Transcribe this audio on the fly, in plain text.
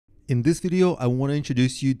In this video, I want to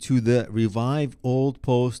introduce you to the Revive Old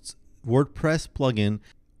Posts WordPress plugin,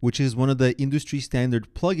 which is one of the industry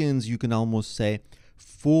standard plugins, you can almost say,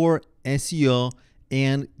 for SEO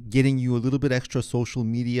and getting you a little bit extra social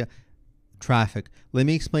media traffic. Let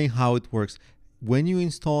me explain how it works. When you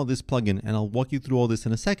install this plugin, and I'll walk you through all this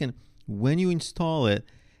in a second, when you install it,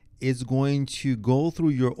 it's going to go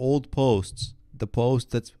through your old posts, the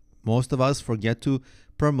posts that most of us forget to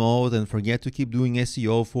promote and forget to keep doing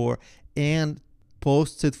SEO for, and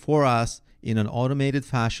posts it for us in an automated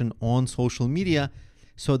fashion on social media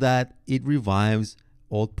so that it revives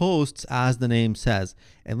old posts, as the name says.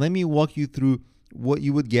 And let me walk you through what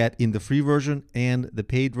you would get in the free version and the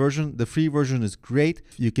paid version. The free version is great.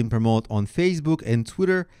 You can promote on Facebook and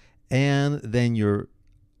Twitter, and then your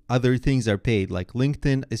other things are paid, like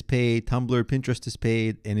LinkedIn is paid, Tumblr, Pinterest is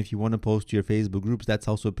paid, and if you want to post to your Facebook groups, that's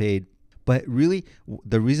also paid. But really,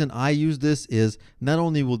 the reason I use this is not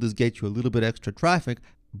only will this get you a little bit extra traffic,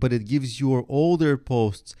 but it gives your older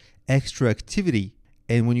posts extra activity.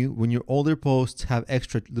 And when your older posts have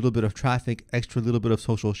extra little bit of traffic, extra little bit of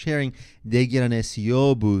social sharing, they get an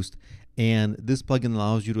SEO boost. And this plugin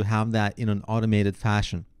allows you to have that in an automated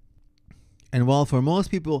fashion. And while for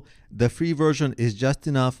most people, the free version is just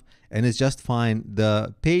enough and is just fine,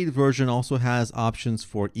 the paid version also has options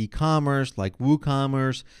for e-commerce like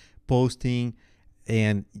WooCommerce, posting,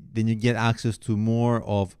 and then you get access to more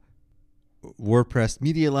of WordPress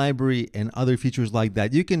media library and other features like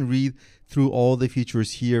that. You can read through all the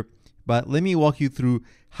features here, but let me walk you through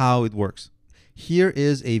how it works. Here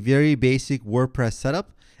is a very basic WordPress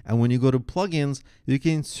setup. And when you go to plugins, you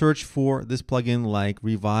can search for this plugin like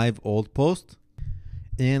Revive Old Post.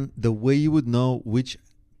 And the way you would know which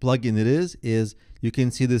plugin it is you can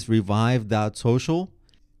see this revive.social.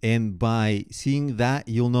 And by seeing that,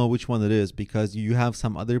 you'll know which one it is, because you have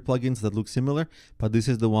some other plugins that look similar, but this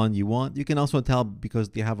is the one you want. You can also tell because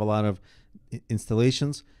they have a lot of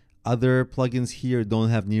installations. Other plugins here don't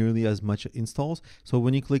have nearly as much installs. So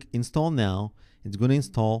when you click install now, it's going to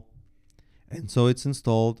install. And so it's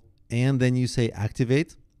installed, and then you say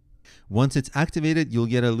activate. Once it's activated, you'll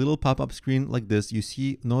get a little pop-up screen like this. You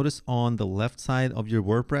see, notice on the left side of your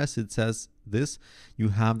WordPress, it says this. You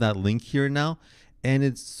have that link here now, and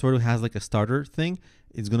it sort of has like a starter thing.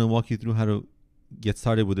 It's going to walk you through how to get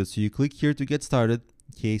started with it. So you click here to get started.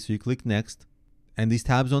 Okay, so you click next. And these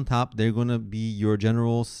tabs on top, they're going to be your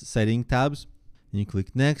general setting tabs. And you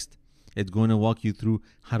click next. It's going to walk you through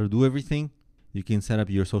how to do everything. You can set up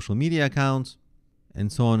your social media accounts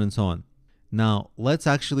and so on and so on. Now, let's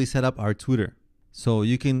actually set up our Twitter. So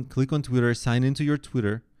you can click on Twitter, sign into your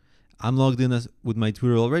Twitter. I'm logged in with my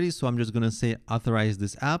Twitter already, so I'm just going to say authorize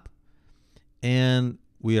this app. And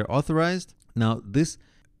we are authorized. Now, this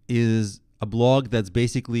is a blog that's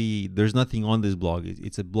basically, there's nothing on this blog.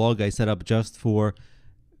 It's a blog I set up just for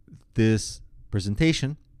this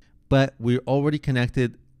presentation, but we're already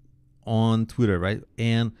connected on Twitter, right?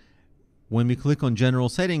 And when we click on general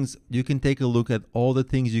settings, you can take a look at all the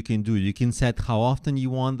things you can do. You can set how often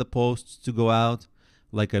you want the posts to go out,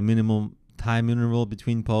 like a minimum time interval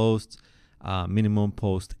between posts, minimum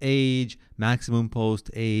post age, maximum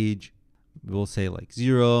post age. We'll say like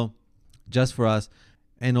 0, just for us,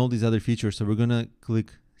 and all these other features. So we're gonna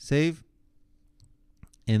click save.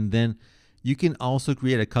 And then you can also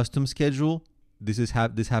create a custom schedule. This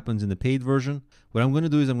happens in the paid version. What I'm gonna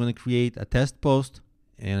do is I'm gonna create a test post.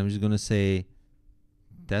 And I'm just going to say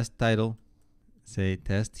test title, say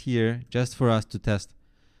test here, just for us to test.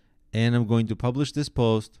 And I'm going to publish this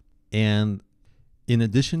post. And in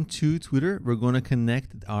addition to Twitter, we're going to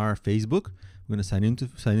connect our Facebook. We're going to sign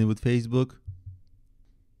in with Facebook.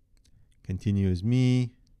 Continue as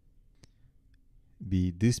me.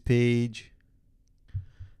 Be this page.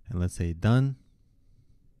 And let's say done.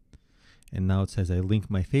 And now it says I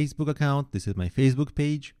link my Facebook account. This is my Facebook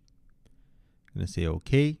page. I'm going to say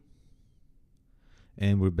OK.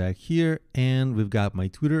 And we're back here, and we've got my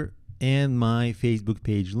Twitter and my Facebook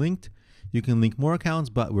page linked. You can link more accounts,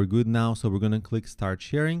 but we're good now. So we're going to click start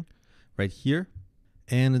sharing right here.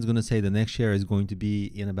 And it's going to say the next share is going to be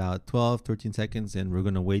in about 13 seconds. And we're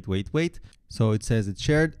going to wait. So it says it's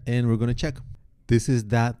shared, and we're going to check. This is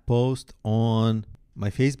that post on my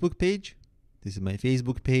Facebook page. This is my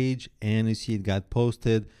Facebook page. And you see it got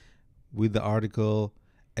posted with the article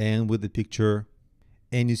and with the picture,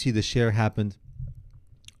 and you see the share happened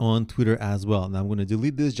on Twitter as well. Now I'm going to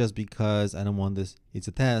delete this just because I don't want this. It's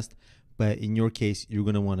a test, but in your case, you're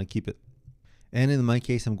going to want to keep it. And in my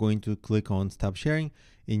case, I'm going to click on stop sharing.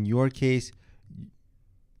 In your case,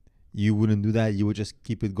 you wouldn't do that. You would just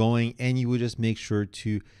keep it going, and you would just make sure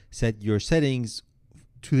to set your settings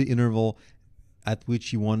to the interval at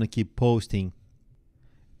which you want to keep posting.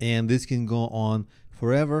 And this can go on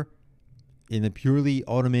forever in a purely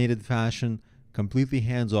automated fashion, completely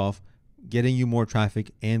hands off, getting you more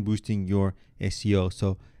traffic and boosting your SEO.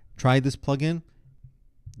 So try this plugin.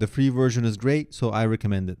 The free version is great, so I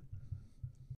recommend it.